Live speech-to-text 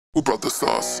Who brought the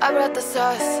sauce? I brought the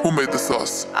sauce. Who made the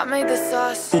sauce? I made the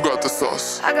sauce. Who got the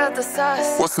sauce? I got the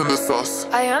sauce. What's in the sauce?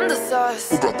 I am the sauce.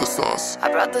 Who brought the sauce? I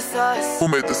brought the sauce. Who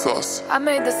made the sauce? I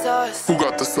made the sauce. Who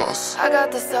got the sauce? I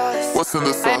got the sauce. What's in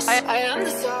the sauce? I am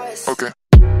the sauce. Okay.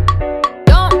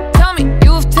 Don't tell me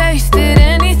you've tasted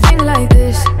anything like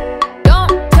this.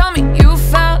 Don't tell me you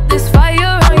felt this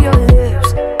fire on your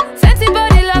lips. Fancy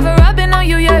body lava rubbing on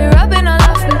you, yeah, you're rubbing all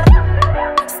off me.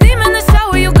 Steam in the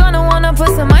shower, you gonna wanna put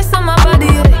some ice on my body.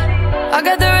 I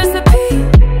got the recipe,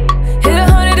 hit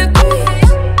 100 degrees.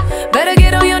 Better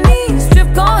get on your knees,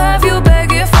 strip gon' have you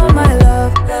begging for my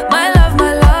love. My love,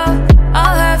 my love,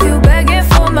 I'll have you begging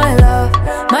for my love.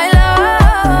 My love.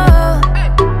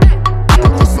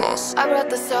 I brought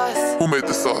the sauce. Who made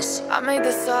the sauce? I made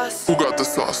the sauce. Who got the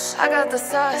sauce? I got the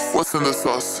sauce. What's in the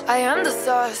sauce? I am the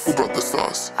sauce. Who brought the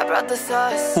sauce? I brought the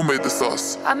sauce. Who made the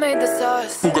sauce? I made the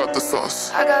sauce. Who got the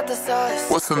sauce? I got the sauce.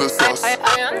 What's in the sauce? I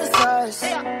am the sauce.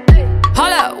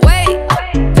 Hold up,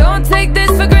 wait. Don't take this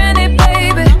for granted,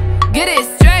 baby. Get it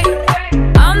straight.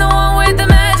 I'm the one with the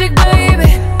magic,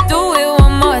 baby. Do it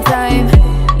one more time.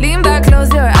 Lean back, close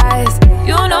your eyes.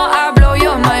 You know I blow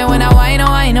your mind when I whine,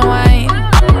 whine, whine.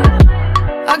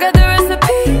 I got the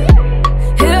recipe,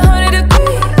 hit 100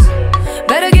 degrees.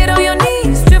 Better get on your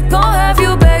knees, strip gon' have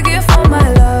you begging for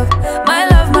my love. My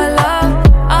love, my love,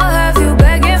 I'll have you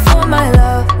begging for my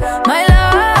love. My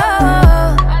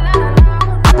love.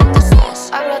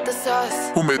 I brought the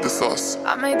sauce. Who made the sauce?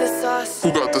 I made the sauce.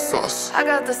 Who got the sauce? I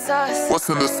got the sauce. What's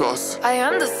in the sauce? I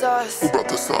am the sauce. Who brought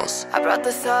the sauce? I brought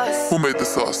the sauce. Who made the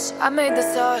sauce? I made the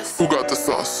sauce. Who got the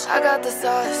sauce? I got the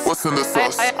sauce. What's in the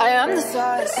sauce? I am the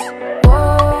sauce.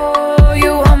 Whoa,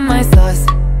 you want my sauce?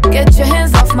 Get your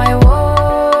hands off my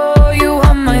whoa. You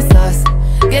want my sauce?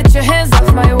 Get your hands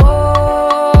off my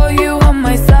whoa. You want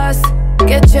my sauce?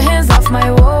 Get your hands off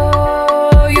my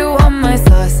whoa. You want my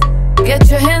sauce? Get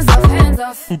your hands off, hands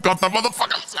off. Who got the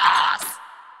motherfucking sauce?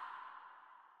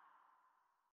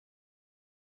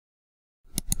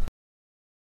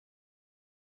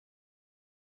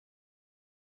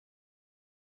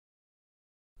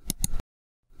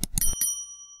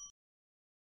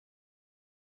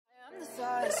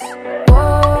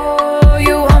 Whoa,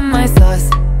 you want my sauce?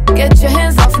 Get your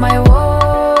hands off my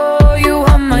whoa. You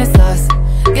want my sauce?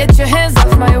 Get your hands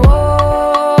off my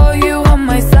whoa. You want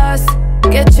my sauce?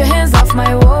 Get your hands off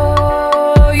my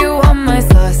whoa. You want my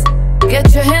sauce?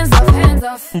 Get your hands off, hands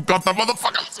off. Who got the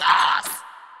motherfucking sauce?